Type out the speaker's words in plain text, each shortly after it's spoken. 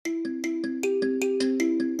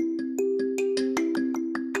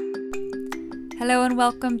Hello and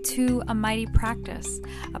welcome to A Mighty Practice,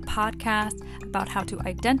 a podcast about how to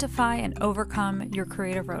identify and overcome your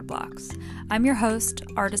creative roadblocks. I'm your host,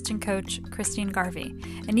 artist and coach, Christine Garvey.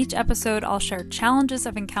 In each episode, I'll share challenges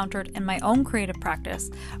I've encountered in my own creative practice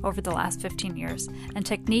over the last 15 years and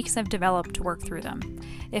techniques I've developed to work through them.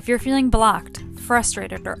 If you're feeling blocked,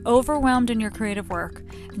 frustrated, or overwhelmed in your creative work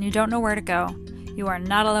and you don't know where to go, you are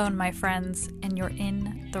not alone, my friends, and you're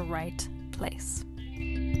in the right place.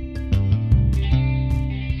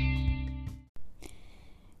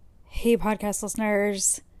 Hey podcast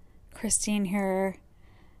listeners, Christine here.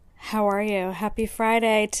 How are you? Happy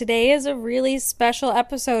Friday. Today is a really special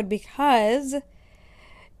episode because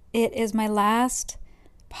it is my last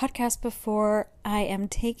podcast before I am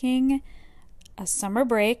taking a summer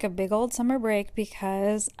break, a big old summer break,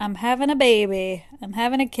 because I'm having a baby. I'm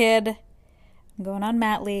having a kid. I'm going on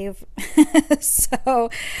mat leave. So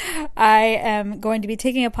I am going to be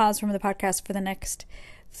taking a pause from the podcast for the next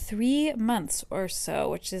 3 months or so,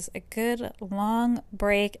 which is a good long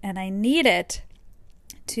break, and I need it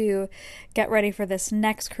to get ready for this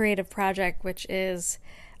next creative project, which is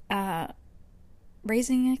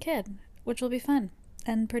raising a kid, which will be fun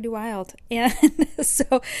and pretty wild. And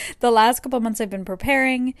so the last couple of months I've been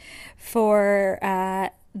preparing for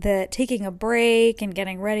the taking a break and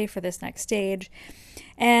getting ready for this next stage.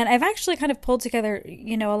 And I've actually kind of pulled together,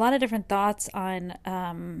 a lot of different thoughts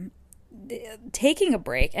on taking a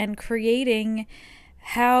break and creating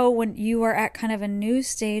how, when you are at kind of a new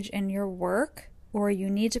stage in your work or you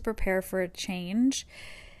need to prepare for a change,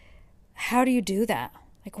 how do you do that?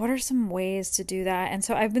 Like, what are some ways to do that? And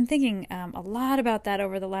so I've been thinking a lot about that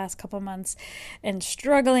over the last couple months and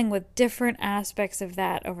struggling with different aspects of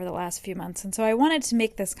that over the last few months. And so I wanted to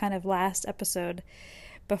make this kind of last episode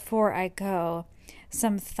before I go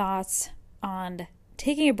some thoughts on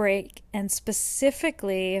taking a break and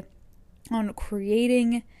specifically on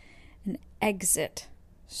creating an exit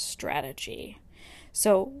strategy.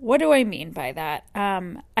 So what do I mean by that?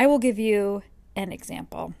 I will give you an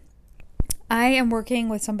example. I am working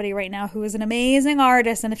with somebody right now who is an amazing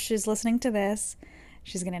artist, and if she's listening to this,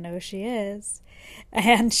 she's going to know who she is.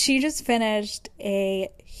 And she just finished a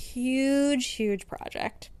huge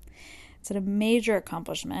project. It's a major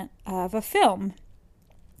accomplishment of a film.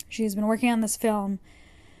 She's been working on this film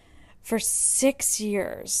for 6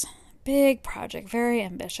 years. Big project, very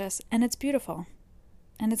ambitious, and it's beautiful.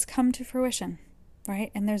 And it's come to fruition,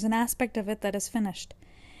 right? And there's an aspect of it that is finished.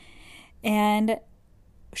 And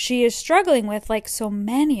she is struggling with, like so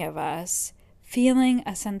many of us, feeling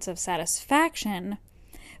a sense of satisfaction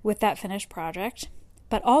with that finished project,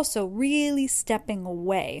 but also really stepping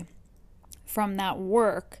away from that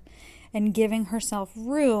work and giving herself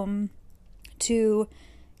room to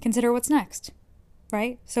consider what's next.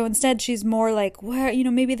 Right? So instead she's more like, well,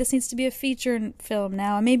 maybe this needs to be a feature film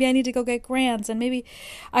now. And maybe I need to go get grants. And maybe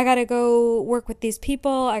I got to go work with these people.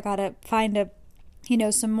 I got to find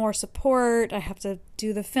some more support. I have to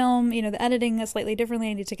do the film, the editing is slightly differently.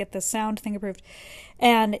 I need to get the sound thing approved.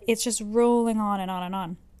 And it's just rolling on and on and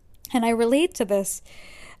on. And I relate to this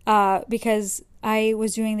because I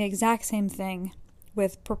was doing the exact same thing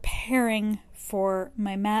with preparing for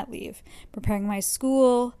my mat leave, preparing my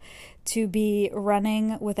school to be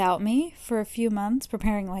running without me for a few months,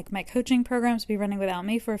 preparing like my coaching programs to be running without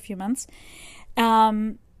me for a few months.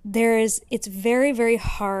 It's very, very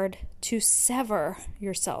hard to sever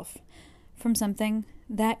yourself from something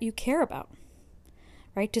that you care about,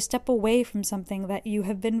 right? To step away from something that you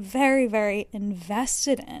have been very, very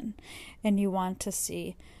invested in and you want to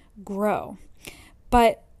see grow.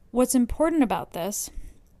 But what's important about this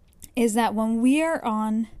is that when we are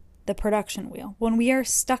on the production wheel, when we are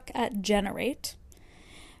stuck at generate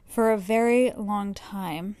for a very long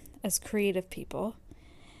time as creative people,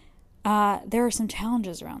 there are some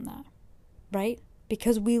challenges around that, right?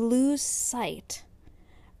 Because we lose sight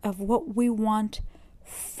of what we want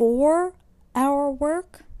for our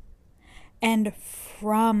work and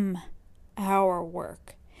from our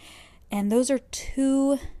work. And those are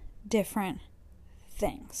two different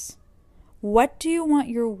things. What do you want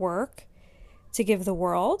your work to give the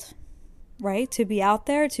world, right? To be out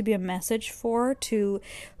there, to be a message for, to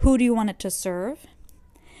who do you want it to serve?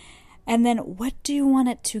 And then what do you want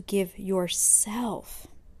it to give yourself?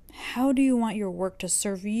 How do you want your work to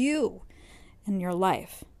serve you in your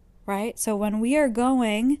life, right? So when we are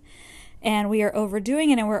going and we are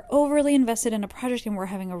overdoing it and we're overly invested in a project and we're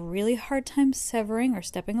having a really hard time severing or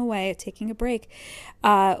stepping away, taking a break,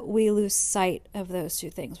 we lose sight of those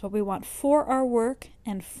two things, what we want for our work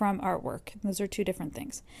and from our work. Those are two different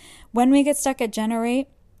things. When we get stuck at generate,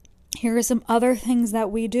 here are some other things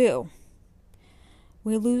that we do.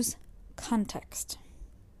 We lose context.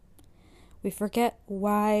 We forget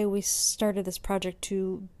why we started this project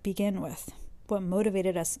to begin with, what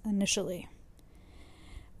motivated us initially.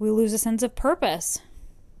 We lose a sense of purpose,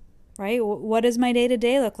 right? What does my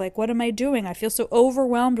day-to-day look like? What am I doing? I feel so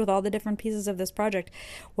overwhelmed with all the different pieces of this project.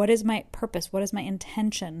 What is my purpose? What is my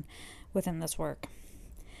intention within this work?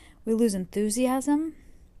 We lose enthusiasm.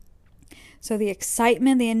 So the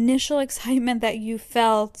excitement, the initial excitement that you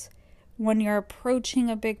felt when you're approaching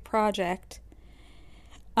a big project,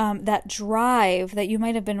 that drive that you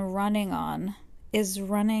might have been running on is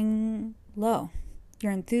running low.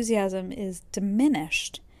 Your enthusiasm is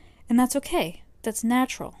diminished, and that's okay. That's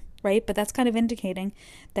natural, right? But that's kind of indicating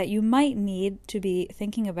that you might need to be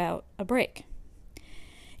thinking about a break.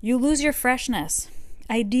 You lose your freshness.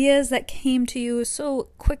 Ideas that came to you so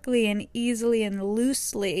quickly and easily and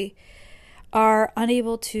loosely are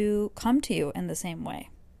unable to come to you in the same way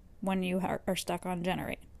when you are stuck on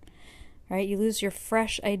generate, right? You lose your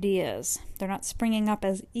fresh ideas. They're not springing up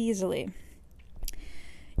as easily.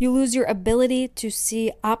 You lose your ability to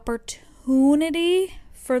see opportunity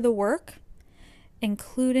for the work,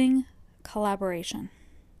 including collaboration.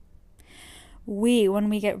 When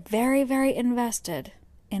we get very, very invested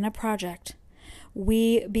in a project,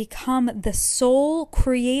 we become the sole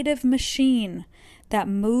creative machine that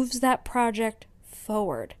moves that project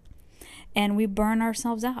forward, and we burn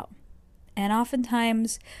ourselves out. And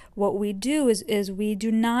oftentimes what we do is we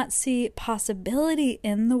do not see possibility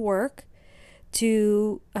in the work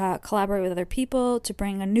to collaborate with other people, to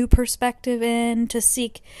bring a new perspective in, to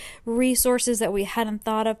seek resources that we hadn't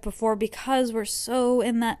thought of before, because we're so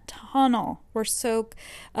in that tunnel. We're so,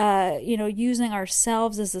 using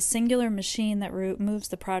ourselves as a singular machine that moves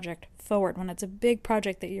the project forward when it's a big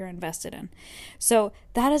project that you're invested in. So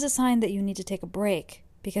that is a sign that you need to take a break,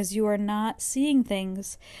 because you are not seeing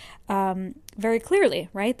things very clearly,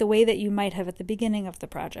 right? The way that you might have at the beginning of the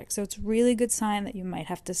project. So it's a really good sign that you might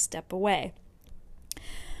have to step away.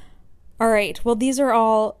 All right, well,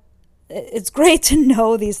 it's great to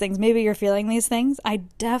know these things. Maybe you're feeling these things. I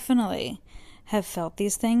definitely have felt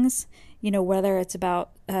these things, whether it's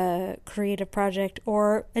about a creative project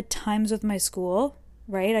or at times with my school,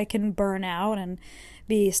 right? I can burn out and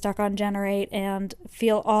be stuck on generate and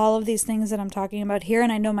feel all of these things that I'm talking about here.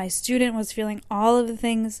 And I know my student was feeling all of the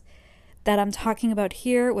things that I'm talking about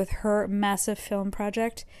here with her massive film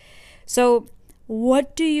project. So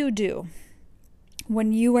what do you do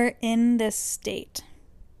when you are in this state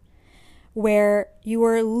where you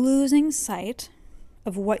are losing sight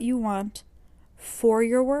of what you want for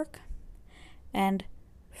your work and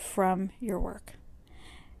from your work?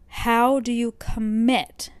 How do you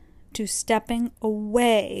commit to stepping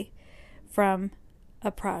away from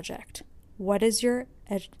a project? What is your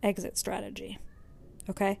exit strategy?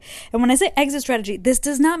 Okay? And when I say exit strategy, this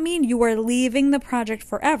does not mean you are leaving the project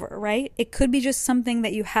forever, right? It could be just something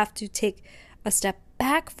that you have to take a step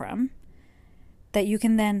back from that you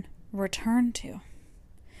can then return to.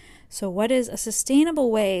 So what is a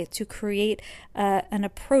sustainable way to create an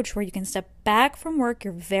approach where you can step back from work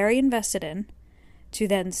you're very invested in to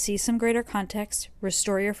then see some greater context,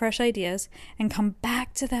 restore your fresh ideas, and come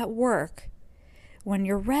back to that work when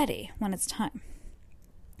you're ready, when it's time?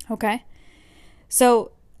 Okay?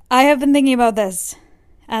 So I have been thinking about this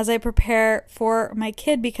as I prepare for my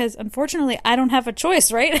kid, because unfortunately I don't have a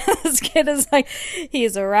choice, right? This kid is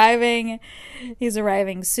he's arriving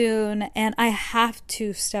soon, and I have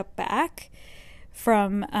to step back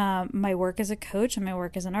from my work as a coach and my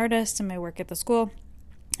work as an artist and my work at the school.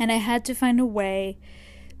 And I had to find a way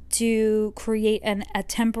to create a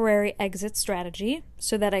temporary exit strategy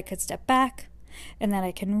so that I could step back and that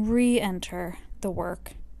I can re-enter the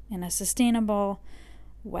work in a sustainable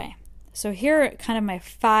way. So here are kind of my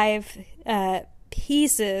 5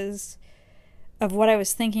 pieces of what I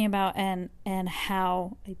was thinking about and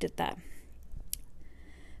how I did that.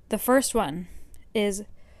 The first one is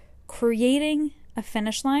creating a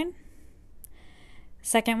finish line.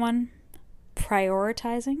 Second one,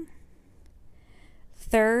 prioritizing.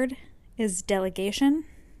 Third is delegation.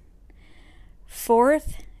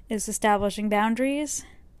 Fourth is establishing boundaries.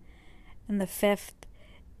 And the 5th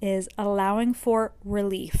is allowing for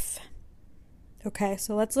relief. Okay,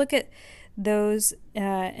 so let's look at those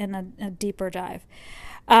in a deeper dive.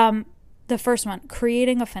 The first one,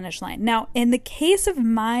 creating a finish line. Now, in the case of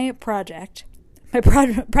my project,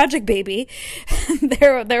 project baby,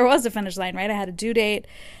 there was a finish line, right? I had a due date.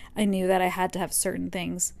 I knew that I had to have certain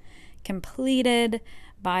things completed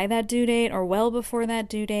by that due date or well before that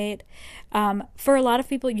due date. For a lot of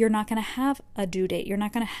people, you're not going to have a due date. You're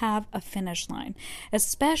not going to have a finish line,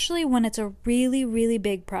 especially when it's a really, really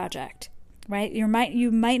big project. right? You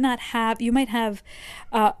might have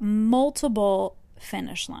multiple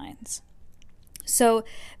finish lines. So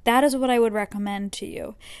that is what I would recommend to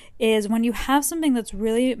you, is when you have something that's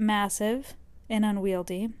really massive and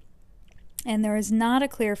unwieldy and there is not a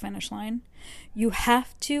clear finish line, you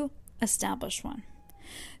have to establish one.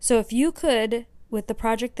 So if you could, with the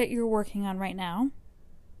project that you're working on right now,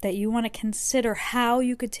 that you want to consider how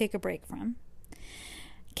you could take a break from,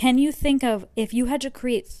 can you think of if you had to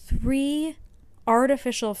create 3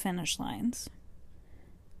 artificial finish lines,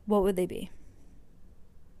 what would they be?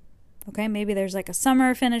 Okay, maybe there's like a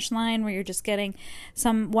summer finish line where you're just getting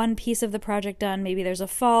one piece of the project done. Maybe there's a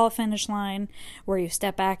fall finish line where you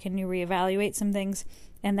step back and you reevaluate some things,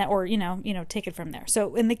 and that, or take it from there.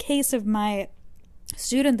 So in the case of my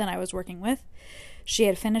student that I was working with, she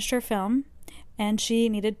had finished her film and she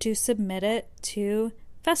needed to submit it to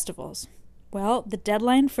festivals. Well, the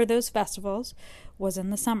deadline for those festivals was in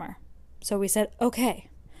the summer. So we said, okay,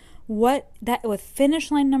 with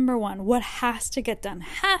finish line number 1, what has to get done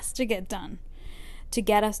to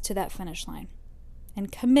get us to that finish line.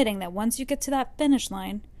 And committing that once you get to that finish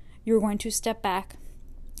line, you're going to step back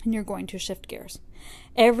and you're going to shift gears.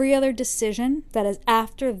 Every other decision that is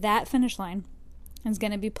after that finish line is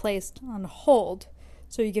going to be placed on hold,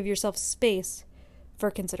 so you give yourself space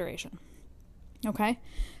for consideration. Okay?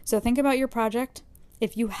 So think about your project.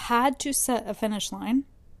 If you had to set a finish line,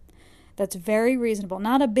 that's very reasonable.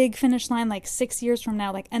 Not a big finish line like 6 years from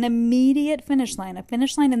now, like an immediate finish line, a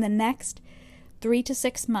finish line in the next 3 to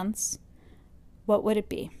 6 months, what would it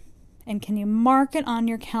be? And can you mark it on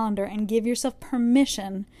your calendar and give yourself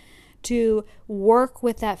permission to work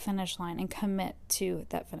with that finish line and commit to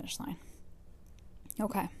that finish line?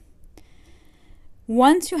 Okay.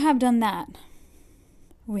 Once you have done that,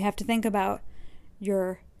 we have to think about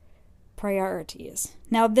your priorities.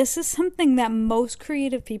 Now, this is something that most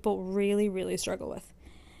creative people really, really struggle with,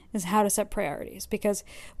 is how to set priorities, because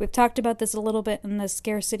we've talked about this a little bit in the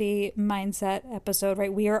scarcity mindset episode,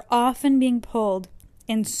 right? We are often being pulled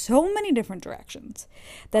in so many different directions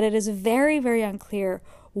that it is very, very unclear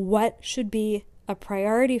what should be a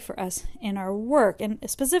priority for us in our work. And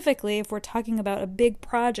specifically, if we're talking about a big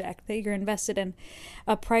project that you're invested in,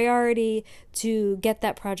 a priority to get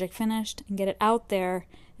that project finished and get it out there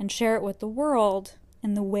and share it with the world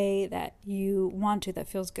in the way that you want to, that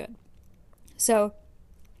feels good. So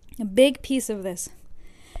a big piece of this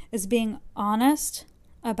is being honest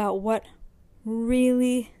about what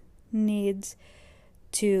really needs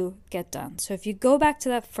to get done. So if you go back to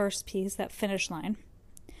that first piece, that finish line,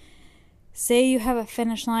 say you have a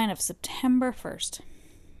finish line of September 1st,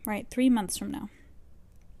 right? 3 months from now.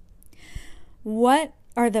 What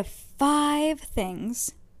are the 5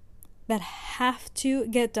 things that have to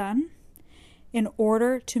get done in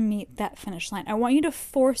order to meet that finish line? I want you to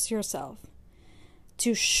force yourself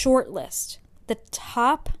to shortlist the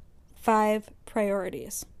top 5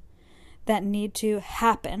 priorities that need to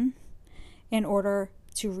happen in order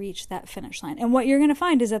to reach that finish line. And what you're going to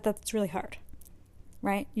find is that that's really hard.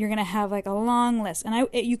 Right? You're going to have like a long list. And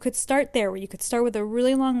you could start there, where you could start with a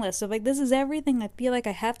really long list of like, this is everything I feel like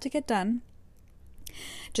I have to get done.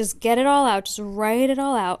 Just get it all out. Just write it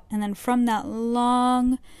all out. And then from that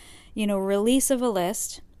long, release of a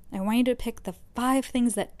list, I want you to pick the 5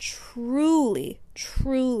 things that truly,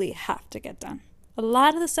 truly have to get done. A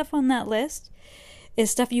lot of the stuff on that list is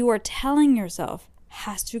stuff you are telling yourself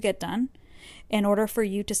has to get done in order for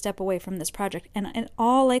you to step away from this project. And in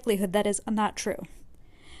all likelihood, that is not true.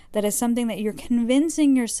 That is something that you're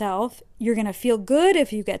convincing yourself you're going to feel good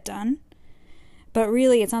if you get done, but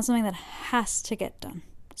really it's not something that has to get done.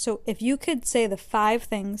 So if you could say the 5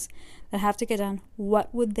 things that have to get done,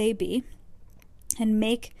 what would they be? And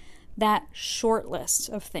make that short list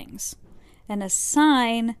of things and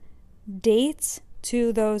assign dates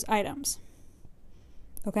to those items.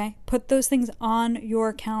 Okay? Put those things on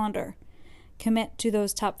your calendar. Commit to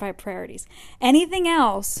those top 5 priorities. Anything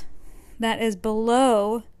else that is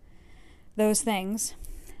below those things,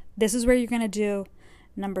 this is where you're going to do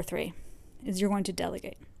number 3, is you're going to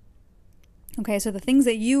delegate. Okay, so the things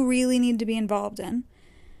that you really need to be involved in,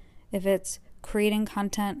 if it's creating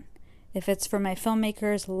content, if it's for my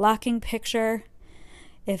filmmakers, locking picture,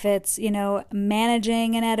 if it's,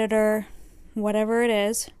 managing an editor, whatever it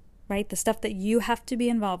is, right? The stuff that you have to be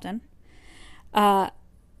involved in,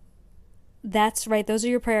 that's right. Those are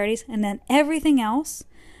your priorities. And then everything else,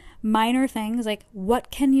 minor things like, what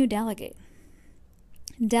can you delegate?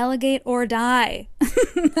 Delegate or die,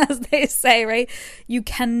 as they say, right? You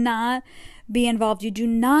cannot be involved. You do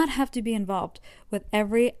not have to be involved with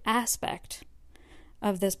every aspect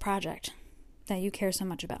of this project. that you care so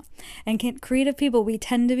much about. And creative people, we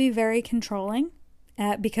tend to be very controlling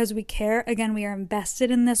because we care. Again, we are invested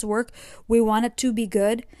in this work. We want it to be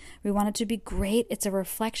good. We want it to be great. It's a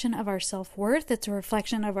reflection of our self-worth. It's a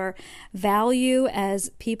reflection of our value as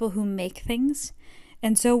people who make things.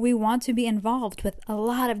 And so we want to be involved with a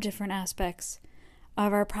lot of different aspects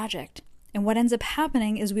of our project. And what ends up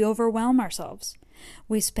happening is we overwhelm ourselves.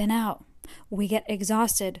 We spin out. We get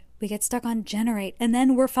exhausted. We get stuck on generate. And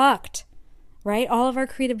then we're fucked, right? All of our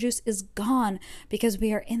creative juice is gone because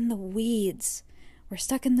we are in the weeds. We're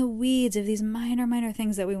stuck in the weeds of these minor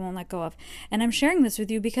things that we won't let go of. And I'm sharing this with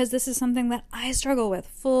you because this is something that I struggle with,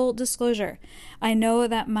 full disclosure. I know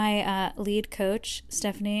that my lead coach,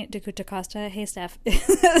 Stephanie Dakota Costa, hey Steph,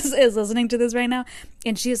 is listening to this right now,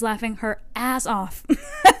 and she is laughing her ass off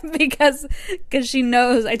because she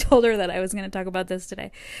knows, I told her that I was going to talk about this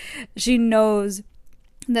today. She knows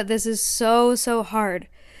that this is so hard,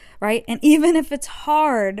 right? And even if it's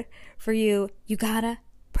hard for you, you gotta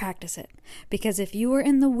practice it. Because if you were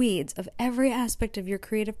in the weeds of every aspect of your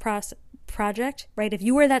creative project, right? If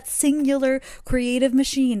you were that singular creative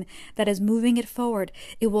machine that is moving it forward,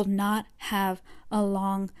 it will not have a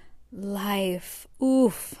long life.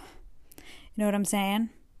 Oof. You know what I'm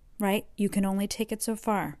saying? Right? You can only take it so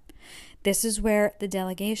far. This is where the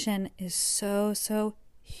delegation is so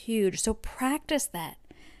huge. So practice that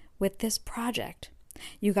with this project.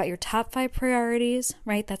 You got your top 5 priorities,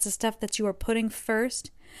 right? That's the stuff that you are putting first.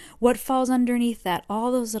 What falls underneath that?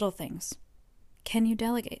 All those little things. Can you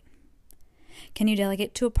delegate? Can you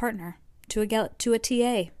delegate to a partner, to a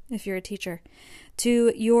TA if you're a teacher,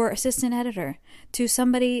 to your assistant editor, to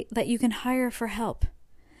somebody that you can hire for help?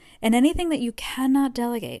 And anything that you cannot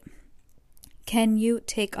delegate, can you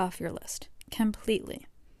take off your list completely?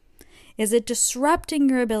 Is it disrupting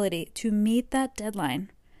your ability to meet that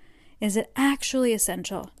deadline? Is it actually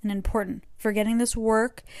essential and important for getting this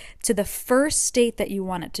work to the first state that you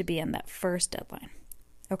want it to be in, that first deadline?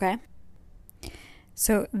 Okay?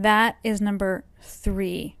 So that is number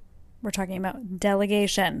 3. We're talking about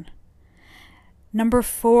delegation. Number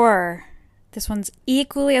 4, this one's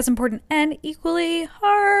equally as important and equally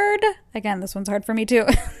hard. Again, this one's hard for me too,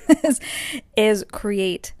 is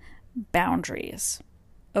create boundaries.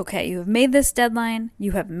 Okay, you have made this deadline,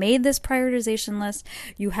 you have made this prioritization list,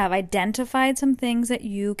 you have identified some things that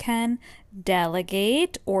you can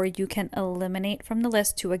delegate or you can eliminate from the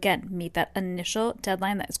list to, again, meet that initial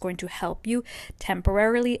deadline that is going to help you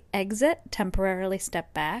temporarily exit, temporarily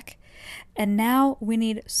step back. And now we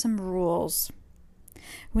need some rules.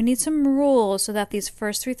 We need some rules so that these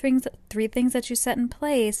first three things that you set in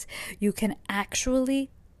place, you can actually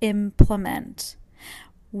implement.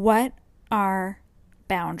 What are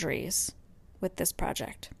boundaries with this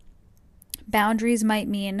project? Boundaries might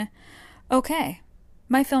mean, okay,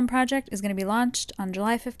 my film project is going to be launched on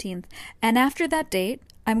July 15th, and after that date,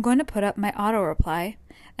 I'm going to put up my auto reply,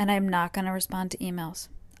 and I'm not going to respond to emails.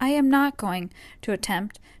 I am not going to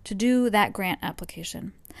attempt to do that grant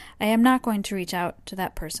application. I am not going to reach out to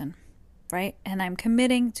that person, right? And I'm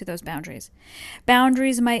committing to those boundaries.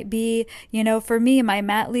 Boundaries might be, for me, my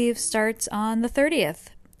mat leave starts on the 30th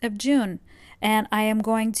of June. And I am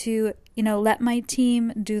going to, let my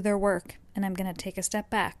team do their work, and I'm going to take a step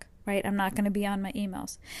back, right? I'm not going to be on my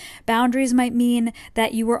emails. Boundaries might mean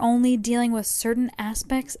that you are only dealing with certain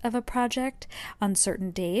aspects of a project on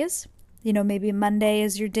certain days. Maybe Monday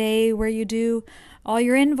is your day where you do all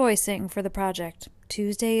your invoicing for the project.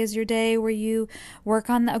 Tuesday is your day where you work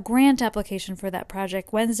on a grant application for that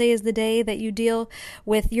project. Wednesday is the day that you deal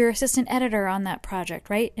with your assistant editor on that project,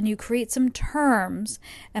 right? And you create some terms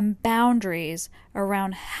and boundaries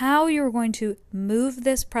around how you're going to move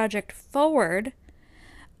this project forward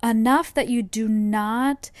enough that you do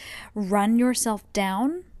not run yourself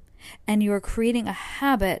down, and you are creating a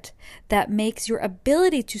habit that makes your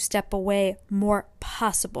ability to step away more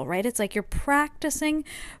possible, right? It's like you're practicing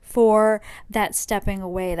for that stepping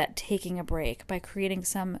away, that taking a break by creating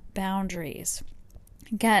some boundaries.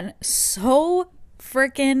 Again, so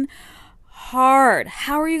freaking hard.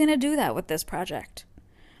 How are you going to do that with this project?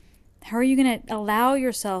 How are you going to allow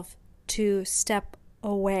yourself to step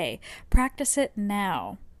away? Practice it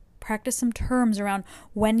now. Practice some terms around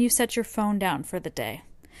when you set your phone down for the day,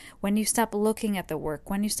 when you stop looking at the work,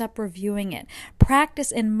 when you stop reviewing it.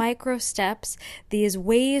 Practice in micro steps these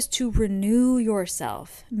ways to renew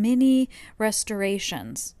yourself, mini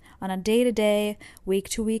restorations on a day-to-day,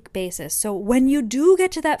 week-to-week basis. So when you do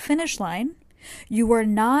get to that finish line, you are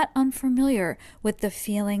not unfamiliar with the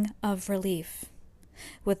feeling of relief.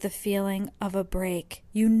 with the feeling of a break.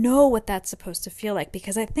 You know what that's supposed to feel like,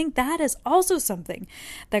 because I think that is also something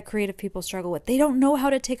that creative people struggle with. They don't know how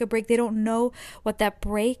to take a break. They don't know what that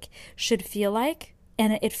break should feel like,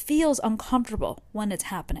 and it feels uncomfortable when it's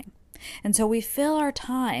happening. And so we fill our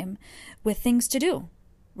time with things to do,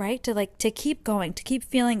 right? To keep going, to keep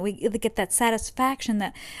feeling, we get that satisfaction,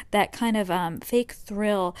 that kind of fake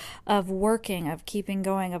thrill of working, of keeping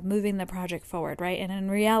going, of moving the project forward, right? And in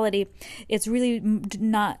reality, it's really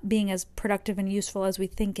not being as productive and useful as we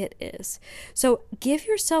think it is. So give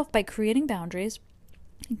yourself, by creating boundaries,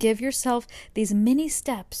 give yourself these mini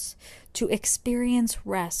steps to experience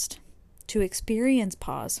rest, to experience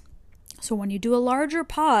pause. So when you do a larger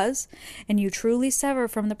pause and you truly sever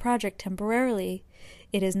from the project temporarily,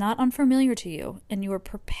 it is not unfamiliar to you, and you are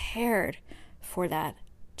prepared for that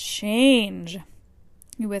change.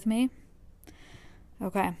 You with me?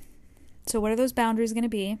 Okay. So what are those boundaries going to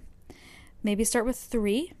be? Maybe start with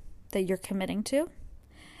 3 that you're committing to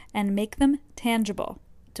and make them tangible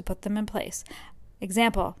to put them in place.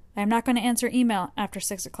 Example, I'm not going to answer email after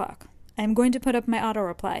 6 o'clock. I'm going to put up my auto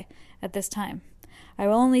reply at this time. I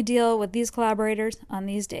will only deal with these collaborators on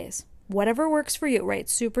these days. Whatever works for you, right?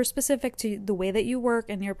 Super specific to the way that you work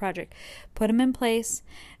in your project. Put them in place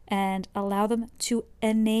and allow them to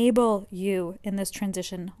enable you in this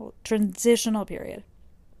transitional period.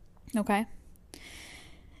 Okay?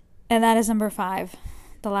 And that is number 5.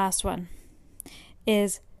 The last one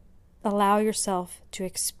is allow yourself to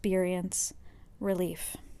experience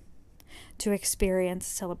relief, to experience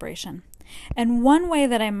celebration. And one way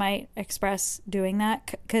that I might express doing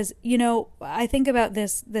that, because, I think about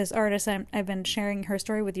this artist, I've been sharing her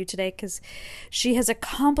story with you today, because she has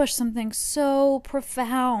accomplished something so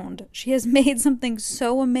profound. She has made something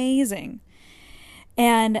so amazing.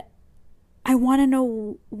 And I want to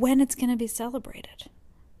know when it's going to be celebrated.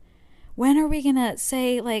 When are we going to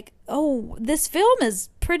say, like, oh, this film is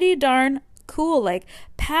pretty darn cool, like,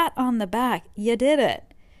 pat on the back, you did it.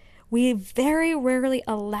 We very rarely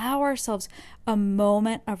allow ourselves a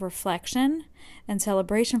moment of reflection and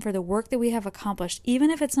celebration for the work that we have accomplished, even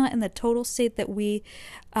if it's not in the total state that we,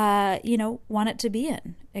 want it to be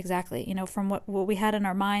in. Exactly, from what we had in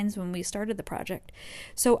our minds when we started the project.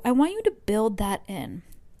 So I want you to build that in.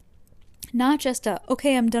 Not just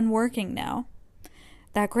okay, I'm done working now.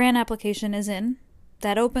 That grant application is in.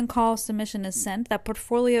 That open call submission is sent. That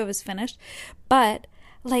portfolio is finished. But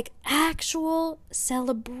like actual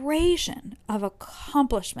celebration of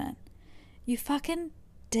accomplishment. You fucking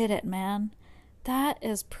did it, man. That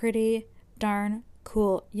is pretty darn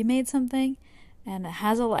cool. You made something and it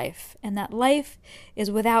has a life. And that life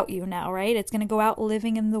is without you now, right? It's going to go out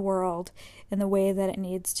living in the world in the way that it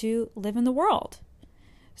needs to live in the world.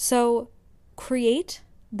 So create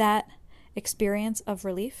that experience of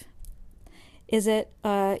relief. Is it,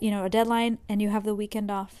 a deadline and you have the weekend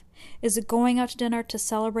off? Is it going out to dinner to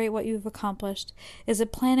celebrate what you've accomplished? Is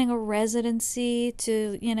it planning a residency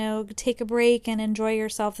to, take a break and enjoy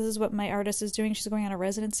yourself? This is what my artist is doing. She's going on a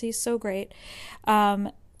residency. So great.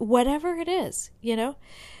 Whatever it is,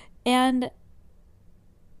 and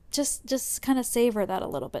just kind of savor that a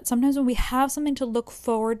little bit. Sometimes when we have something to look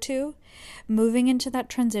forward to, moving into that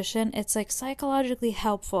transition, it's like psychologically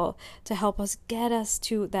helpful to help us get us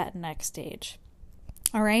to that next stage.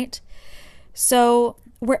 All right? So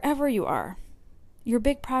wherever you are, your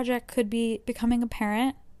big project could be becoming a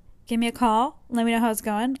parent. Give me a call. Let me know how it's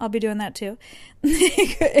going. I'll be doing that too.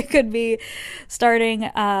 It could be starting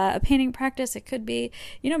a painting practice. It could be,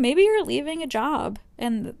 maybe you're leaving a job.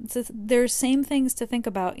 And there's same things to think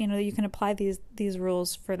about. You can apply these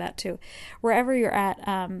rules for that too. Wherever you're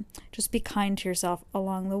at, just be kind to yourself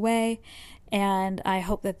along the way. And I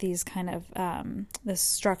hope that these kind of, this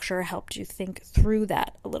structure helped you think through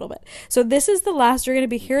that a little bit. So this is the last you're going to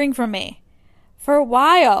be hearing from me for a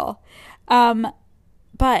while.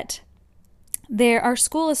 But our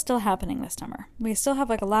school is still happening this summer. We still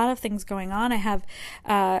have a lot of things going on. I have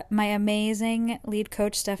my amazing lead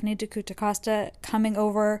coach, Stephanie DeCutacosta, coming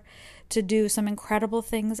over to do some incredible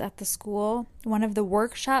things at the school. One of the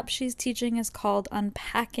workshops she's teaching is called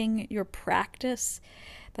Unpacking Your Practice.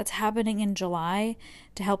 That's happening in July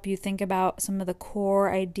to help you think about some of the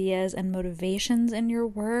core ideas and motivations in your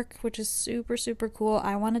work, which is super, super cool.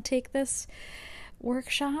 I want to take this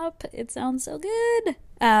workshop. It sounds so good.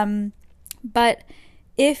 But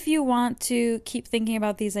if you want to keep thinking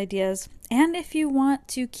about these ideas, and if you want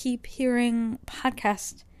to keep hearing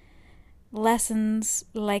podcast lessons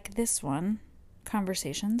like this one,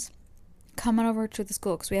 conversations, come on over to the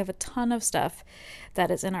school, because we have a ton of stuff that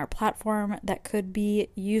is in our platform that could be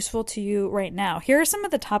useful to you right now. Here are some of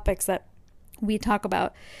the topics that we talk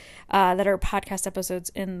about that are podcast episodes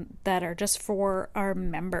that are just for our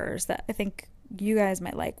members that I think you guys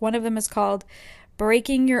might like. One of them is called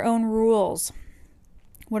Breaking Your Own Rules.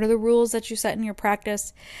 What are the rules that you set in your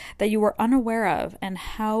practice that you were unaware of, and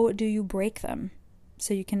how do you break them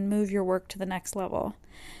so you can move your work to the next level?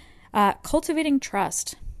 Cultivating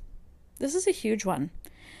trust. This is a huge one.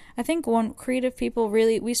 I think creative people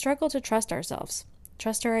we struggle to trust ourselves,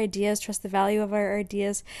 trust our ideas, trust the value of our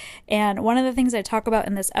ideas. And one of the things I talk about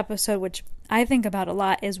in this episode, which I think about a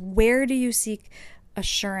lot, is where do you seek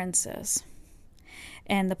assurances?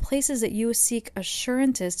 And the places that you seek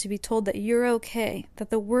assurances to be told that you're okay, that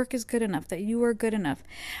the work is good enough, that you are good enough,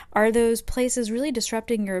 are those places really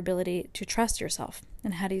disrupting your ability to trust yourself?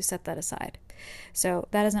 And how do you set that aside? So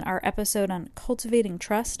that is our episode on cultivating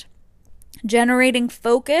trust. Generating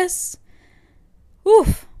focus.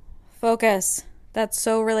 Oof, focus. That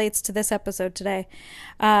so relates to this episode today.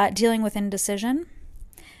 Dealing with indecision,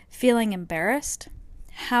 feeling embarrassed,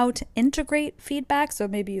 how to integrate feedback. So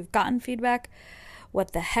maybe you've gotten feedback.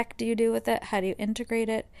 What the heck do you do with it? How do you integrate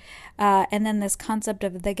it? And then this concept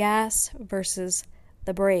of the gas versus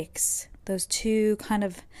the brakes. Those two kind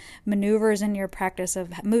of maneuvers in your practice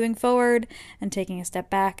of moving forward and taking a step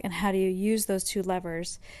back. And how do you use those two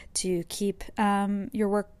levers to keep your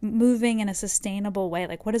work moving in a sustainable way?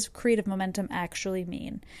 Like, what does creative momentum actually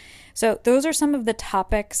mean? So those are some of the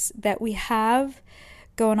topics that we have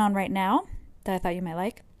going on right now that I thought you might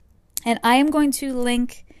like. And I am going to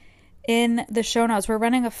link in the show notes. We're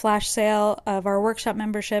running a flash sale of our workshop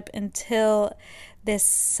membership until this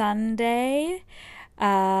Sunday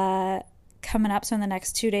coming up, so in the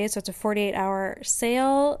next 2 days. So it's a 48-hour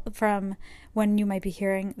sale from when you might be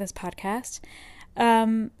hearing this podcast.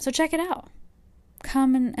 So check it out.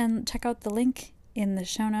 Come and check out the link in the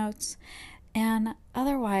show notes. And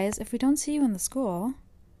otherwise, if we don't see you in the school,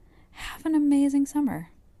 have an amazing summer.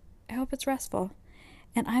 I hope it's restful.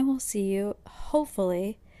 And I will see you,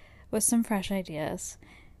 hopefully, with some fresh ideas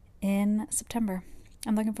in September.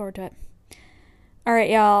 I'm looking forward to it. All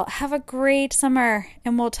right, y'all. Have a great summer,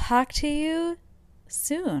 and we'll talk to you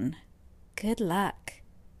soon. Good luck.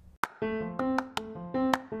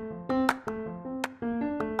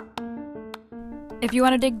 If you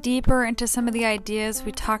want to dig deeper into some of the ideas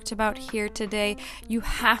we talked about here today, you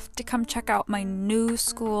have to come check out my new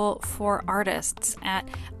school for artists at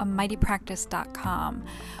amightypractice.com.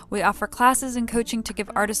 We offer classes and coaching to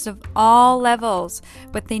give artists of all levels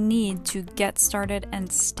what they need to get started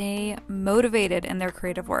and stay motivated in their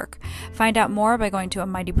creative work. Find out more by going to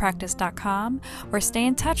amightypractice.com or stay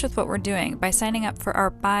in touch with what we're doing by signing up for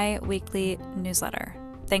our bi-weekly newsletter.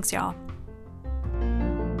 Thanks, y'all.